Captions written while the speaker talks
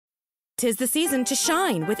'Tis the season to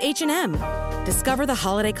shine with H&M. Discover the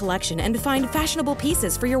holiday collection and find fashionable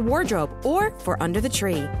pieces for your wardrobe or for under the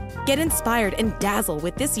tree. Get inspired and dazzle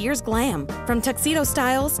with this year's glam. From tuxedo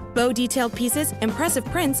styles, bow detailed pieces, impressive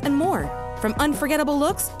prints, and more. From unforgettable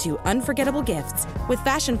looks to unforgettable gifts. With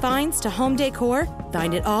fashion finds to home decor,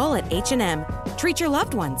 find it all at H&M. Treat your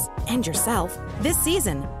loved ones and yourself this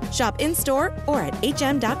season. Shop in-store or at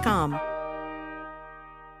hm.com.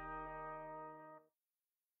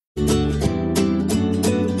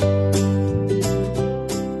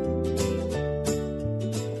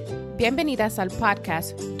 Bienvenidas al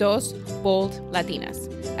podcast Dos Bold Latinas.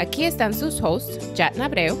 Aquí están sus hosts, Jatna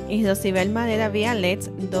Abreu y Josibel Madera Vialet,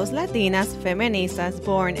 dos latinas feministas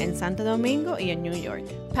born in Santo Domingo y en New York.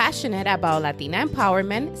 Passionate about Latina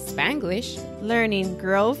empowerment, Spanglish, learning,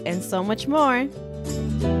 growth, and so much more.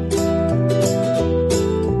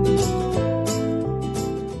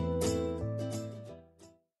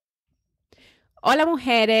 Hola,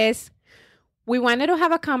 mujeres. We wanted to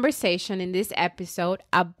have a conversation in this episode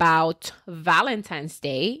about Valentine's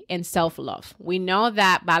Day and self-love. We know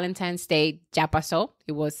that Valentine's Day ya pasó.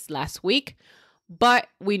 It was last week. But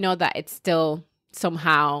we know that it's still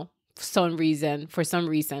somehow, for some reason,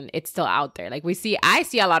 it's still out there. Like I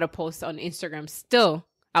see a lot of posts on Instagram still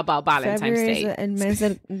about Valentine's February Day. Es el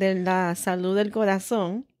mes de la salud del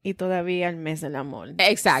corazón y todavía el mes del amor.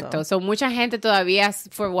 Exacto. So mucha gente todavía,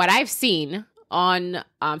 for what I've seen on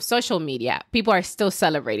social media, people are still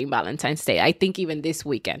celebrating Valentine's Day. I think even this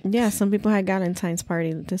weekend. Yeah, some people had Valentine's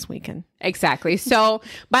party this weekend. Exactly. So,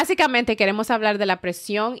 básicamente queremos hablar de la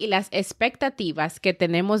presión y las expectativas que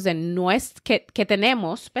tenemos que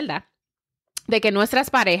tenemos, ¿verdad? De que nuestras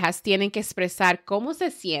parejas tienen que expresar cómo se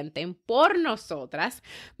sienten por nosotras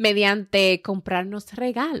mediante comprarnos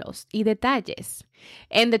regalos y detalles.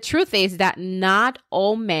 And the truth is that not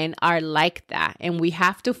all men are like that, and we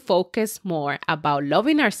have to focus more about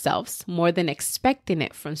loving ourselves more than expecting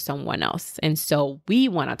it from someone else. And so we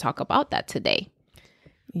want to talk about that today.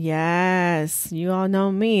 Yes, you all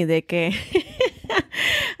know me, de que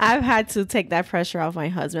I've had to take that pressure off my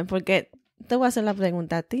husband, porque te voy a hacer la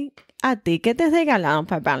pregunta a ti, ¿qué te regalaron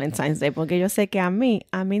para Valentine's Day? Porque yo sé que a mí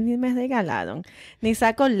ni me regalaron, ni se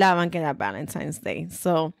acordaban que era Valentine's Day.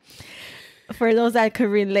 So, for those that could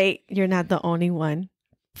relate, you're not the only one.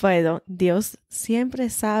 Pero Dios siempre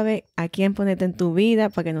sabe a quién ponerte en tu vida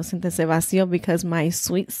para que no sientas ese vacío, because my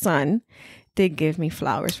sweet son did give me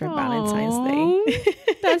flowers for Valentine's Day.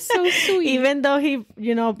 That's so sweet. Even though he,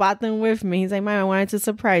 bought them with me, he's like, Mom, I wanted to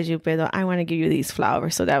surprise you, but I want to give you these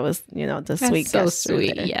flowers. So that was, the That's sweet so gesture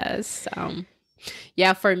sweet. there. Yes.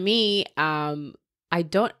 Yeah, for me, I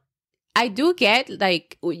do get,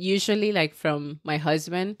 like, usually, like, from my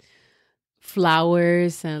husband,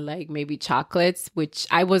 flowers and, like, maybe chocolates, which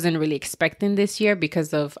I wasn't really expecting this year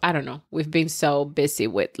because of, I don't know, we've been so busy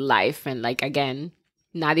with life, and, like, again,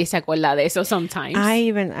 nadie se acuerda de eso sometimes.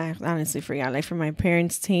 I honestly forgot, like, for my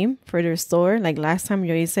parents' team, for their store, like, last time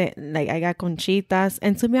yo hice, like, I got conchitas,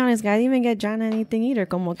 and to be honest, I didn't even get John anything either,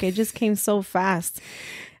 como que it just came so fast.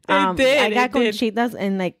 I got conchitas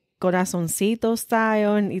and, like, corazoncito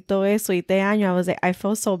style y todo eso, y este año I was like, I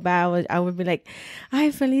felt so bad. I would be like,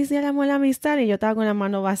 ay, feliz día del amor y la amistad, y yo estaba con la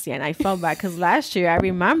mano vacía, and I felt bad because last year I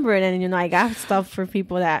remember it, and I got stuff for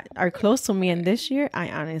people that are close to me, and this year I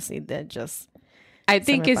honestly did just I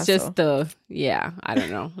think it's just I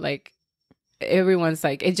don't know, like, everyone's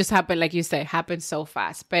like, it just happened, like you said, happened so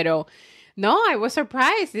fast. Pero no, I was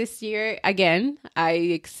surprised this year again.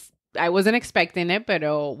 I wasn't expecting it,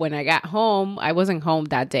 pero when I got home, I wasn't home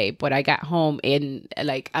that day, but I got home and,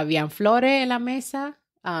 like, habían flores en la mesa,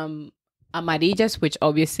 amarillas, which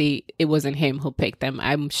obviously it wasn't him who picked them.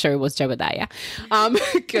 I'm sure it was Jebediah.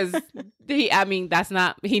 Because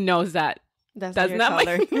he knows that that's not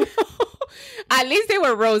color. At least they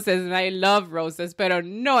were roses, and I love roses, pero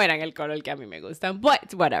no eran el color que a mí me gustan.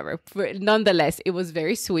 But whatever. Nonetheless, it was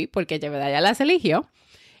very sweet porque Jebediah las eligió.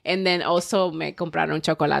 And then also me compraron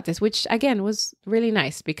chocolates, which again was really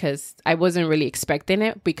nice because I wasn't really expecting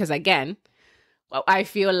it. Because again, I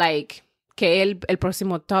feel like que el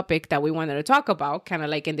próximo topic that we wanted to talk about, kind of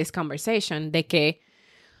like in this conversation, de que,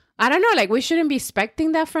 I don't know, like, we shouldn't be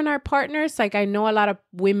expecting that from our partners. Like, I know a lot of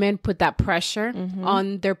women put that pressure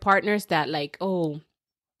on their partners that, like, oh,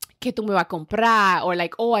 ¿qué tú me vas a comprar? Or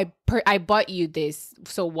like, oh, I bought you this.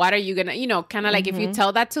 So what are you going to, kind of like if you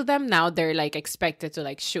tell that to them, now they're like expected to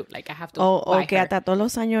like, shoot, like I have to buy que her. hasta todos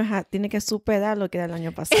los años tiene que superar lo que era el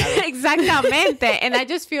año pasado. Exactamente. And I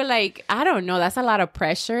just feel like, I don't know, that's a lot of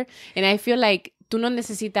pressure. And I feel like tú no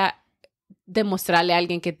necesitas demostrarle a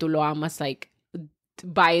alguien que tú lo amas, like,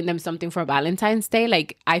 buying them something for Valentine's Day.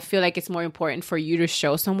 Like, I feel like it's more important for you to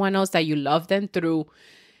show someone else that you love them through,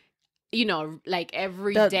 you know, like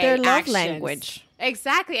everyday their love actions. language.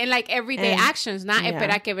 Exactly. And like everyday actions, not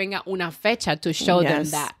esperar que venga una fecha to show them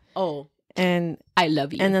that, and I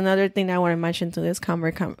love you. And another thing I want to mention to this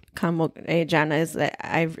Jana, is that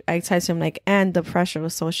I text him like, and the pressure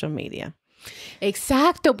of social media.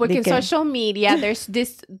 Exacto, porque in social media, there's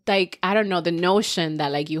this, like, I don't know, the notion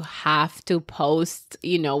that, like, you have to post,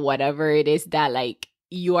 you know, whatever it is that, like,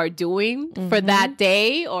 you are doing for that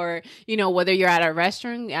day, or, you know, whether you're at a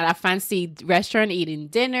restaurant, at a fancy restaurant eating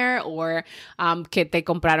dinner, or que te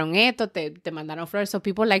compraron esto, te mandaron flores. So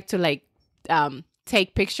people like to, like,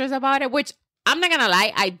 take pictures about it, which I'm not gonna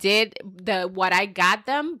lie, I did what I got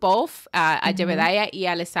them both, a Jebediah y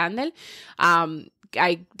Alexander.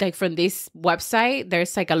 I like from this website,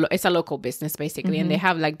 there's like it's a local business basically, and they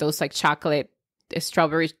have like those like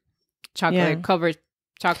strawberry chocolate covered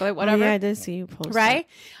chocolate, whatever. Oh, yeah, I did see you post right.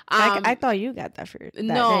 I thought you got that for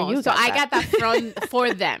no. So I got that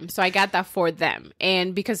for them. So I got that for them,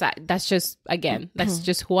 and because that's just that's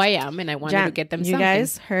just who I am, and I wanted to get them. You something.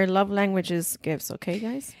 Guys, her love language is gifts. Okay,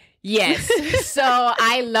 guys. Yes. So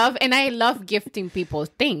I love gifting people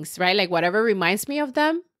things, right? Like whatever reminds me of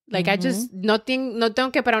them. Like I just, no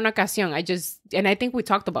tengo que para una ocasión. And I think we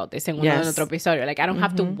talked about this in otro episodio. Like I don't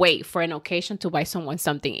have to wait for an occasion to buy someone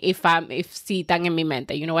something if si tan en mi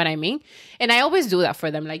mente, you know what I mean? And I always do that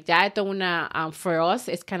for them. Like ya esto for us,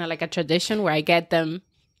 it's kind of like a tradition where I get them,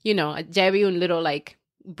 you know, Jebi un little like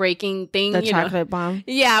breaking thing, the chocolate bomb.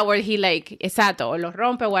 Yeah, where he like, exacto, or lo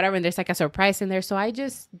rompe, whatever, and there's like a surprise in there. So I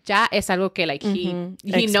just, ya es algo que like he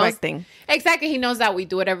expecting. Knows. Exactly, he knows that we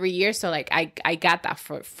do it every year. So like I got that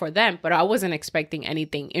for them, but I wasn't expecting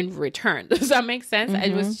anything in return. Does that make sense? I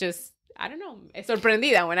was just, I don't know,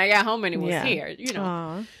 sorprendida when I got home and it was here, you know.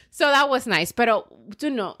 Aww. So that was nice. But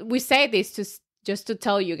you know, we say this just to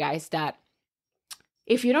tell you guys that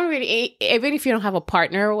if you don't really, even if you don't have a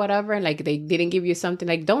partner or whatever, and like they didn't give you something,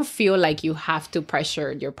 like don't feel like you have to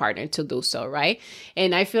pressure your partner to do so, right?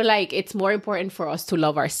 And I feel like it's more important for us to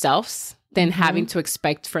love ourselves than having to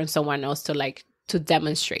expect from someone else to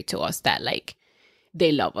demonstrate to us that like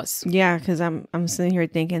they love us. Yeah, because I'm sitting here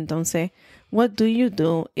thinking, don't say, what do you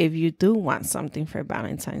do if you do want something for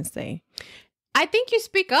Valentine's Day? I think you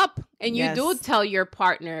speak up and you do tell your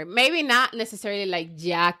partner, maybe not necessarily like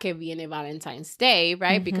ya que viene Valentine's Day,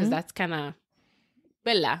 right? Because that's kind of,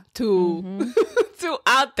 ¿verdad? Too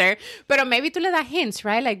out there. But maybe tú le das hints,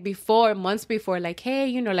 right? Like months before, like, hey,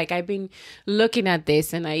 you know, like I've been looking at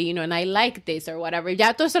this and I like this or whatever.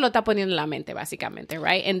 Ya tú se lo está poniendo en la mente, básicamente,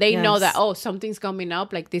 right? And they know that, something's coming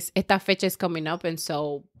up, like esta fecha is coming up. And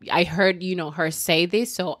so I heard, you know, her say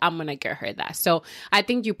this, so I'm going to get her that. So I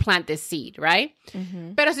think you plant the seed, right?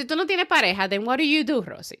 Pero si tú no tienes pareja, then what do you do,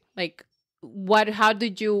 Rosie? Like, how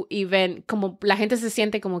did you even, como la gente se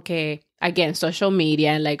siente como que, again, social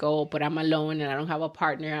media, and like, but I'm alone and I don't have a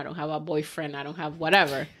partner, I don't have a boyfriend, I don't have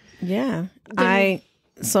whatever. Yeah.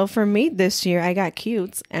 So for me this year, I got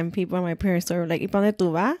cutes, and people at my parents' store were like, ¿Y pa dónde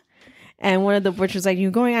tú vas? And one of the butchers like,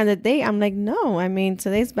 you going on a date? I'm like, no, I mean,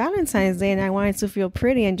 today's Valentine's Day and I wanted to feel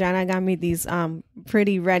pretty. And Jana got me these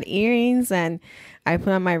pretty red earrings, and I put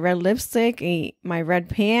on my red lipstick, my red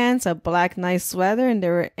pants, a black nice sweater.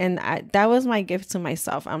 And that was my gift to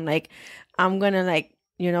myself. I'm like, I'm going to like,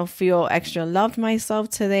 you know, feel extra loved myself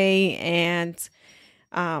today. And,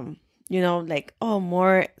 you know, like,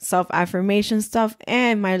 more self-affirmation stuff.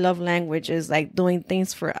 And my love language is like doing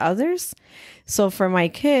things for others. So for my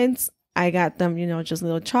kids, I got them, you know, just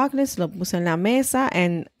little chocolates, lo puse en la mesa,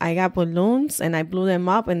 and I got balloons and I blew them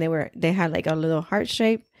up, and they had like a little heart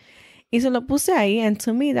shape. Y se lo puse ahí, and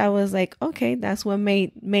to me that was like, okay, that's what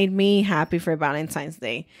made me happy for Valentine's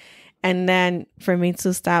Day. And then for me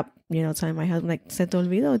to stop, you know, telling my husband like, se te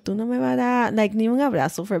olvidó, tú no me vas a dar like ni un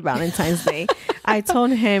abrazo for Valentine's Day. I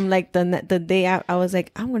told him like the day I was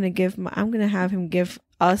like, I'm gonna have him give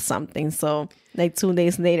us something. So like 2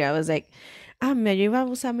 days later, I was like, yo iba a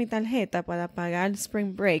usar mi tarjeta para pagar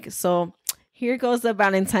spring break. So here goes the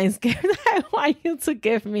Valentine's gift that I want you to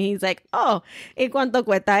give me. He's like, ¿y cuánto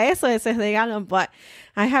cuesta eso? Ese regalo. But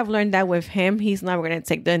I have learned that with him, he's not going to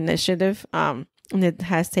take the initiative. And it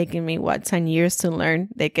has taken me, 10 years to learn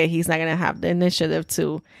that he's not going to have the initiative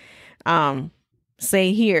to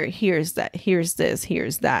say, here's that, here's this,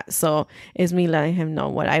 here's that. So it's me letting him know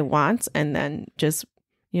what I want, and then just,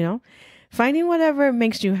 you know, finding whatever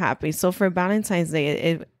makes you happy. So for Valentine's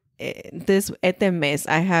Day, este mes,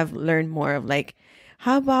 I have learned more of like,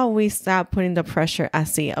 how about we stop putting the pressure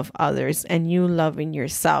así of others and you loving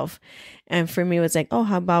yourself? And for me, it was like,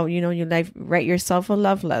 how about, you know, you like write yourself a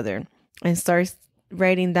love letter and start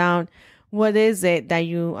writing down what is it that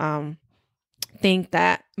you think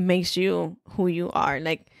that makes you who you are.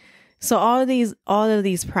 Like, so all of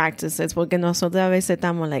these practices, porque nosotros a veces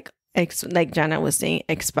estamos like Jana was saying,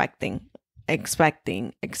 expecting.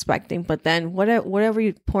 But then whatever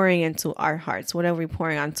you're pouring into our hearts, whatever we're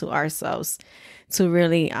pouring onto ourselves to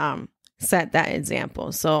really set that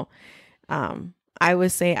example. So I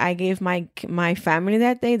would say I gave my family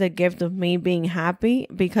that day the gift of me being happy,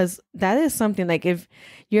 because that is something like, if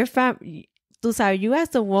your you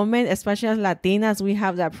as a woman, especially as Latinas, we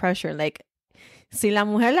have that pressure. Like, si la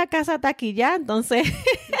mujer la casa está aquí ya, entonces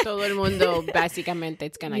todo el mundo básicamente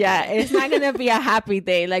it's gonna it's not gonna be a happy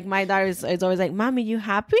day. Like, my daughter is always like, "Mommy, you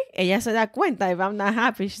happy?" Ella se da cuenta if I'm not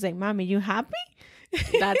happy. She's like, "Mommy, you happy?"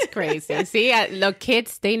 That's crazy. See, the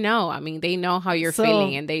kids, they know. I mean, they know how you're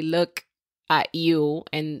feeling, and they look at you,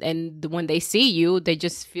 and when they see you, they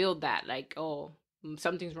just feel that, like, oh,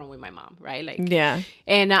 something's wrong with my mom, right? Like, yeah.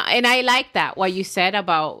 And I like that, what you said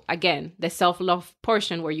about, again, the self-love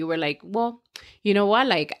portion, where you were like, well, you know what?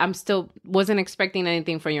 Like, I'm still wasn't expecting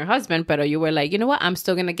anything from your husband, but you were like, you know what? I'm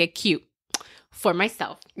still gonna get cute for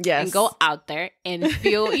myself. Yes. And go out there and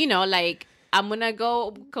feel, like, I'm gonna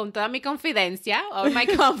go con toda mi confidencia, or my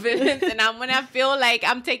confidence, and I'm gonna feel like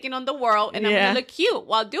I'm taking on the world, and I'm gonna look cute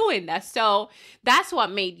while doing that. So that's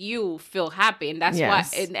what made you feel happy, and that's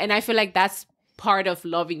what, and I feel like that's part of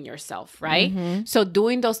loving yourself, right? Mm-hmm. So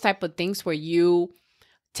doing those type of things where you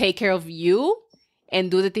take care of you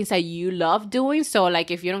and do the things that you love doing. So,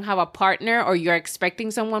 like, if you don't have a partner, or you're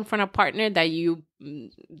expecting someone from a partner that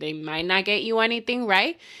they might not get you anything,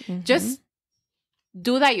 right? Mm-hmm. Just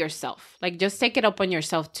do that yourself. Like, just take it up on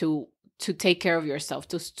yourself to take care of yourself,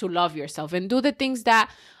 to love yourself, and do the things that,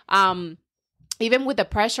 even with the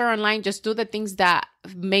pressure online, just do the things that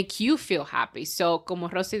make you feel happy. So, como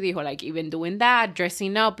Rosy dijo, like, even doing that,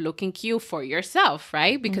 dressing up, looking cute for yourself,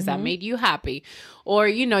 right? Because that made you happy. Or,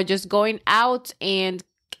 just going out, and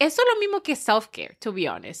eso lo mismo que self-care, to be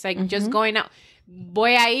honest. Like, just going out.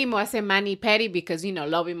 Voy ahí, me voy a hacer mani-pedi because,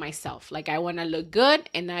 loving myself. Like, I want to look good,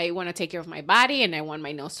 and I want to take care of my body, and I want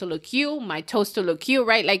my nose to look cute, my toes to look cute,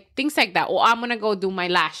 right? Like, things like that. Or I'm going to go do my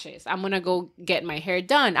lashes. I'm going to go get my hair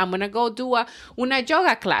done. I'm going to go do una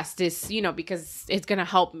yoga class, because it's going to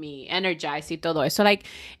help me energize y todo eso. So, like,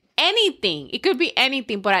 anything. It could be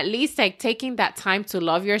anything, but at least, like, taking that time to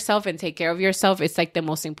love yourself and take care of yourself is, like, the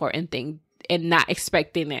most important thing. And not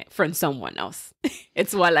expecting it from someone else.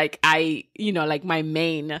 It's what, like, like, my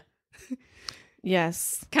main...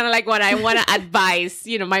 Yes. Kind of like what I want to advise,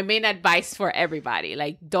 my main advice for everybody.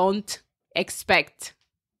 Like, don't expect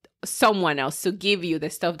someone else to give you the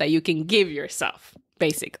stuff that you can give yourself,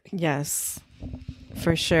 basically. Yes,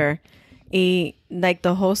 for sure. Like,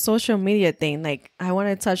 the whole social media thing, like, I want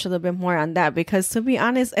to touch a little bit more on that, because, to be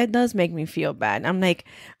honest, it does make me feel bad. I'm like,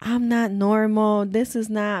 I'm not normal. This is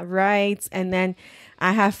not right. And then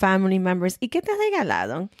I have family members. ¿Y qué te has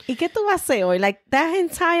regalado? ¿Y qué tú vas a hacer hoy? Like, that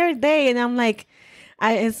entire day. And I'm like,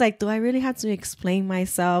 it's like, do I really have to explain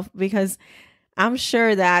myself? Because I'm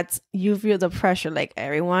sure that you feel the pressure, like,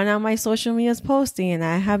 everyone on my social media is posting and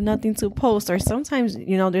I have nothing to post. Or sometimes,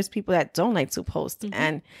 there's people that don't like to post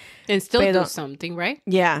and still do something, right?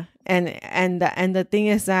 Yeah. And the thing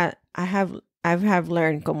is that I have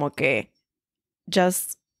learned como que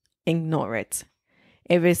just ignore it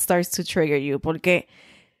if it starts to trigger you. Porque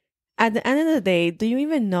at the end of the day, do you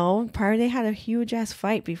even know? Probably they had a huge ass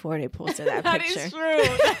fight before they posted that picture. That is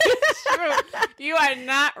true. That is true. You are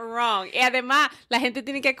not wrong. Y además, la gente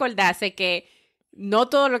tiene que acordarse que no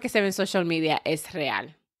todo lo que se ve en social media es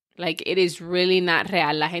real. Like, it is really not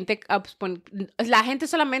real. La gente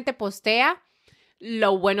solamente postea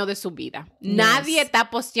lo bueno de su vida. Yes. Nadie está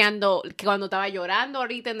posteando que cuando estaba llorando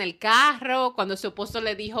ahorita en el carro, cuando su esposo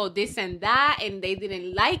le dijo this and that, and they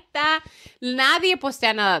didn't like that. Nadie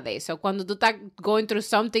postea nada de eso. Cuando tú estás going through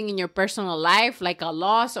something in your personal life, like a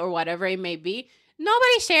loss or whatever it may be,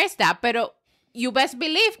 nobody shares that. Pero you best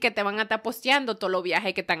believe que te van a estar posteando todos los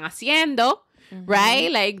viajes que están haciendo. Mm-hmm. Right?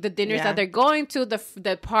 Like the dinners that they're going to,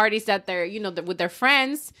 the parties that they're, with their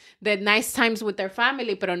friends, the nice times with their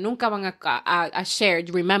family, pero nunca van a share.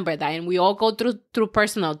 Remember that. And we all go through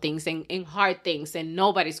personal things and hard things, and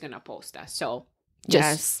nobody's going to post that. So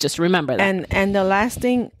just remember that. And the last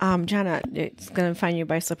thing, Jana, it's going to find you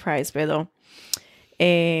by surprise, pero,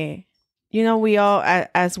 we all,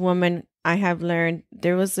 as women, I have learned,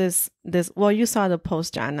 there was this, well, you saw the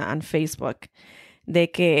post, Jana, on Facebook, de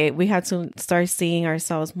que we had to start seeing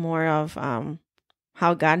ourselves more of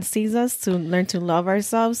how God sees us, to learn to love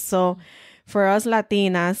ourselves. So for us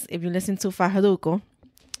Latinas, if you listen to Fajaduco.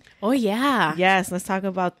 Oh, yeah. Yes, let's talk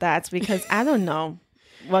about that, because I don't know.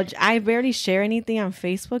 Well, I barely share anything on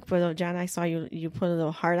Facebook, but John, I saw you put a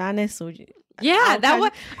little heart on it. So yeah, that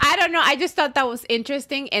was, I don't know. I just thought that was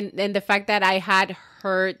interesting. And the fact that I had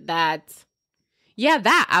heard that,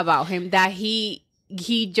 that about him, that he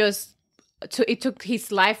just, it took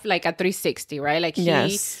his life like a 360, right? Like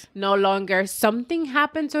he no longer, something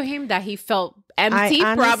happened to him that he felt empty.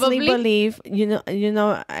 I honestly probably believe,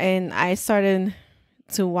 and I started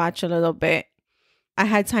to watch a little bit. I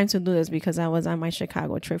had time to do this because I was on my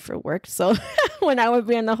Chicago trip for work. So when I would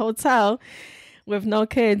be in the hotel with no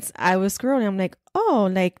kids, I was scrolling. I'm like, oh,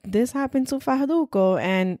 like this happened to Farruko.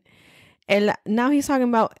 And now he's talking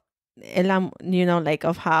about, like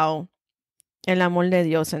of how el amor de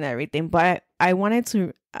Dios and everything. But I wanted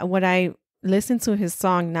to, what I listened to his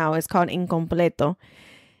song now, it's called Incompleto.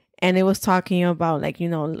 And it was talking about like,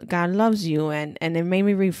 God loves you. And it made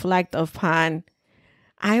me reflect upon,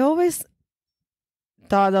 I always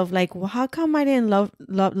thought of like, well, how come I didn't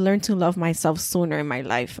learn to love myself sooner in my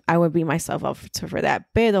life? I would beat myself up for that.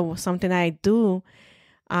 But something I do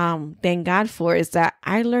thank God for is that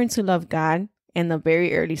I learned to love God in the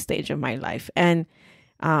very early stage of my life. And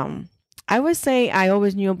I would say I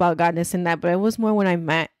always knew about God, this and that, but it was more when I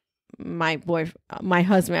met my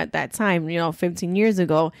husband at that time, 15 years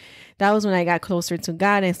ago. That was when I got closer to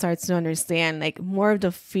God and started to understand like more of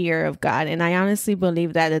the fear of God. And I honestly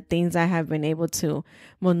believe that the things I have been able to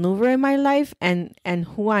maneuver in my life and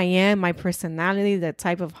who I am, my personality, the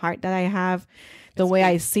type of heart that I have, the way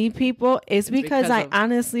I see people, is because I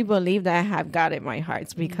honestly believe that I have God in my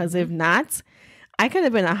heart. Because if not, I could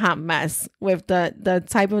have been a hot mess with the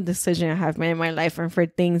type of decision I have made in my life and for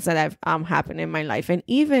things that have happened in my life. And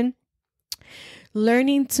even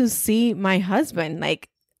learning to see my husband, like,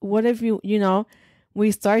 what if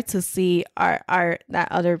we start to see our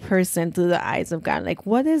that other person through the eyes of God? Like,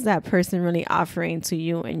 what is that person really offering to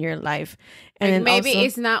you in your life? And like maybe also,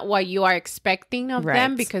 it's not what you are expecting of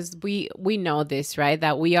them, because we know this, right?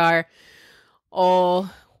 That we are all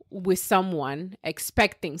with someone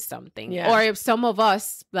expecting something. Or if some of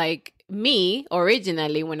us, like me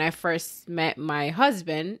originally, when I first met my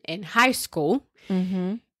husband in high school,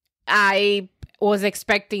 I was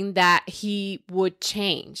expecting that he would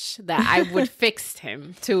change, that I would fix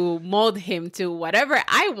him, to mold him to whatever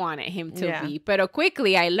I wanted him to be. But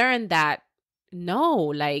quickly I learned that no,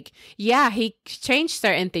 like, he changed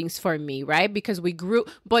certain things for me, right? Because we grew,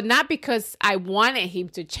 but not because I wanted him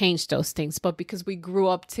to change those things, but because we grew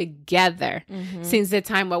up together since the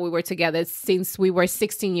time while we were together, since we were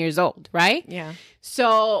 16 years old, right? Yeah.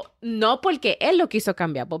 So, no porque él lo quiso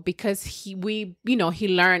cambiar, but because he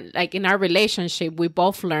learned, like in our relationship, we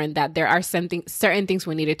both learned that there are certain things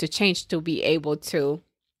we needed to change to be able to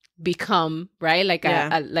become, right? Like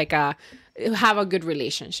have a good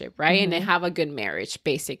relationship, right? And then have a good marriage,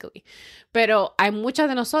 basically. Pero hay muchas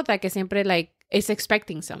de nosotras que siempre like is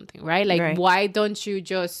expecting something, right? Like, why don't you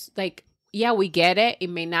just like, we get it. It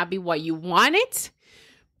may not be what you wanted,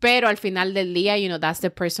 pero al final del día, that's the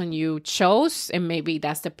person you chose, and maybe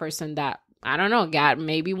that's the person that, I don't know, God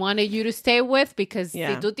maybe wanted you to stay with, because si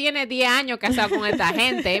tú tienes 10 años casado con esta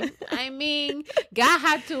gente, I mean, God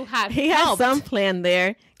had to have He helped. had some plan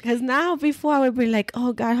there. Because now, before I would be like,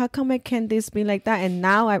 oh God, how come can't this be like that? And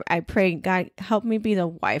now I pray, God, help me be the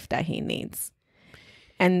wife that he needs.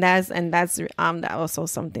 And that's that also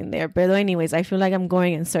something there. But anyways, I feel like I'm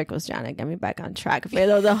going in circles, Jana. Get me back on track.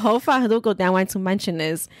 But the whole Farruko that I want to mention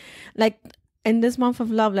is, like, in this month of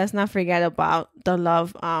love, let's not forget about the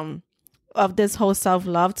love of this whole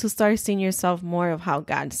self-love, to start seeing yourself more of how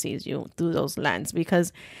God sees you through those lenses,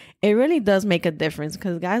 because it really does make a difference.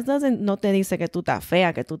 Because God no te dice que tú estás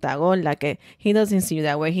fea, que tú estás gorda, que he doesn't see you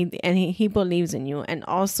that way. He believes in you. And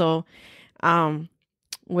also,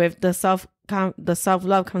 with the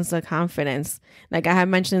self-love comes the confidence. Like I had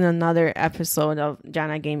mentioned in another episode of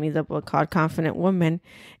Jana gave me the book called Confident Woman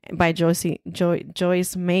by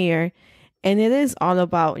Joyce Meyer. And it is all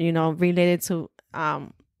about, related to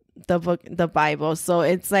the book, the Bible. So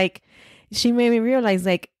it's like, she made me realize,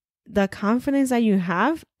 like, the confidence that you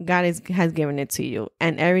have, God has given it to you,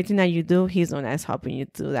 and everything that you do, he's the one that's helping you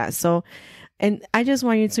do that. So, and I just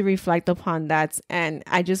want you to reflect upon that. And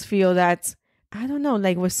I just feel that, I don't know,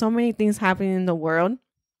 like with so many things happening in the world,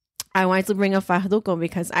 I wanted to bring up Farruko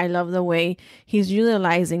because I love the way he's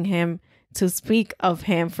utilizing him to speak of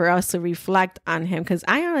him, for us to reflect on him. Because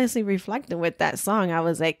I honestly reflected with that song. I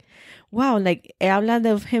was like, wow, like, habla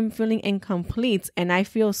of him feeling incomplete. And I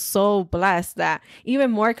feel so blessed, that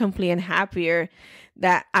even more complete and happier,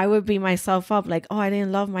 that I would beat myself up. Like, oh, I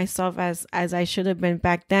didn't love myself as I should have been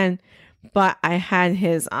back then. But I had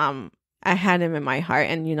him in my heart,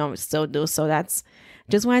 and, still do. So that's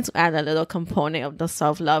just wanted to add a little component of the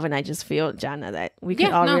self-love, and I just feel, Jana, that we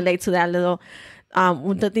can all relate to that little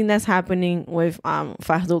the thing that's happening with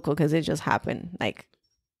Farduko, because it just happened like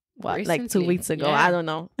recently. Like 2 weeks ago. I don't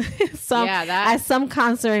know. At some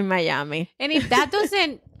concert in Miami. And if that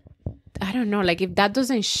doesn't, I don't know, like if that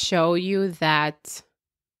doesn't show you that,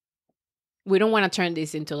 we don't want to turn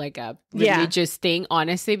this into like a religious thing,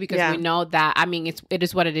 honestly, because we know that, I mean, it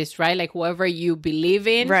is what it is, right? Like whoever you believe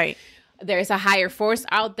in, right? There's a higher force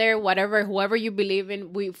out there, whoever you believe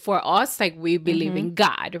in. For us, like we believe in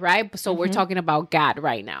God, right? So we're talking about God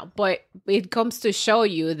right now. But it comes to show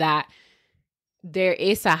you that there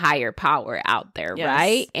is a higher power out there,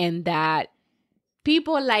 right? And that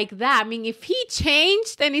people like that, I mean, if he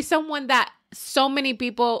changed, then he's someone that so many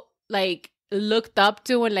people like looked up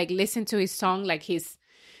to and like listened to his song, like his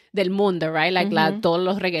del mundo, right? Like todos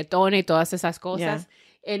los reggaetones y todas esas cosas.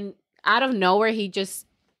 Yeah. And out of nowhere, he just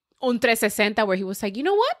un 360 where he was like, you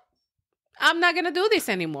know what? I'm not going to do this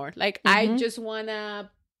anymore. Like, I just want to,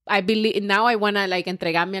 I believe, now I want to like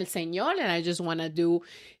entregarme al Señor, and I just want to do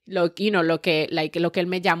lo que él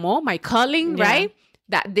me llamó, my calling, right?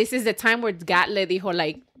 That this is the time where God le dijo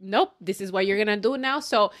like, nope, this is what you're going to do now.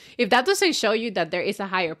 So if that doesn't show you that there is a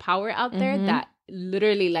higher power out there that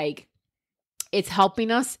literally like it's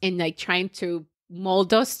helping us in like trying to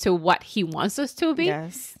mold us to what he wants us to be,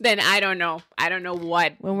 then I don't know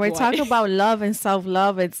what. When we're talking about love and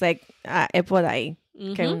self-love, it's like, es por ahí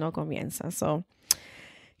que uno comienza. So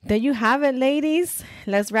there you have it, ladies.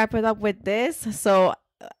 Let's wrap it up with this. So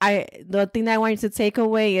the thing that I want you to take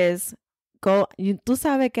away is tú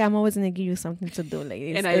sabes que I'm always going to give you something to do,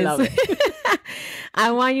 ladies. And I love it.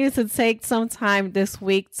 I want you to take some time this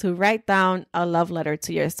week to write down a love letter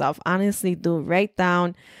to yourself. Honestly, write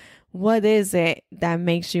down what is it that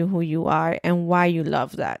makes you who you are and why you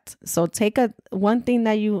love that. So take one thing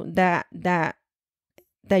that you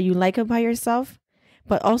like about yourself,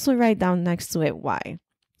 but also write down next to it why.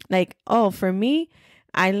 Like, oh, for me,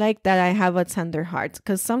 I like that I have a tender heart,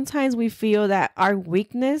 because sometimes we feel that our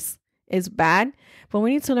weakness is bad, but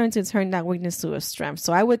we need to learn to turn that weakness to a strength.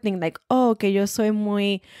 So I would think like, oh, que yo soy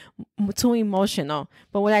too emotional.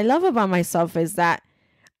 But what I love about myself is that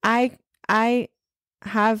I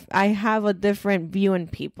have a different view in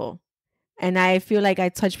people, and I feel like I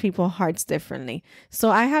touch people's hearts differently. So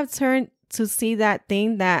I have turned to see that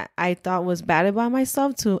thing that I thought was bad about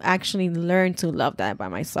myself to actually learn to love that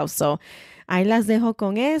about myself. So ahí las dejo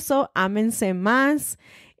con eso. Ámense más.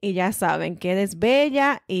 Y ya saben que eres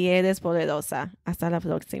bella y eres poderosa. Hasta la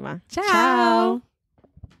próxima. Chao.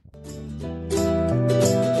 Chao.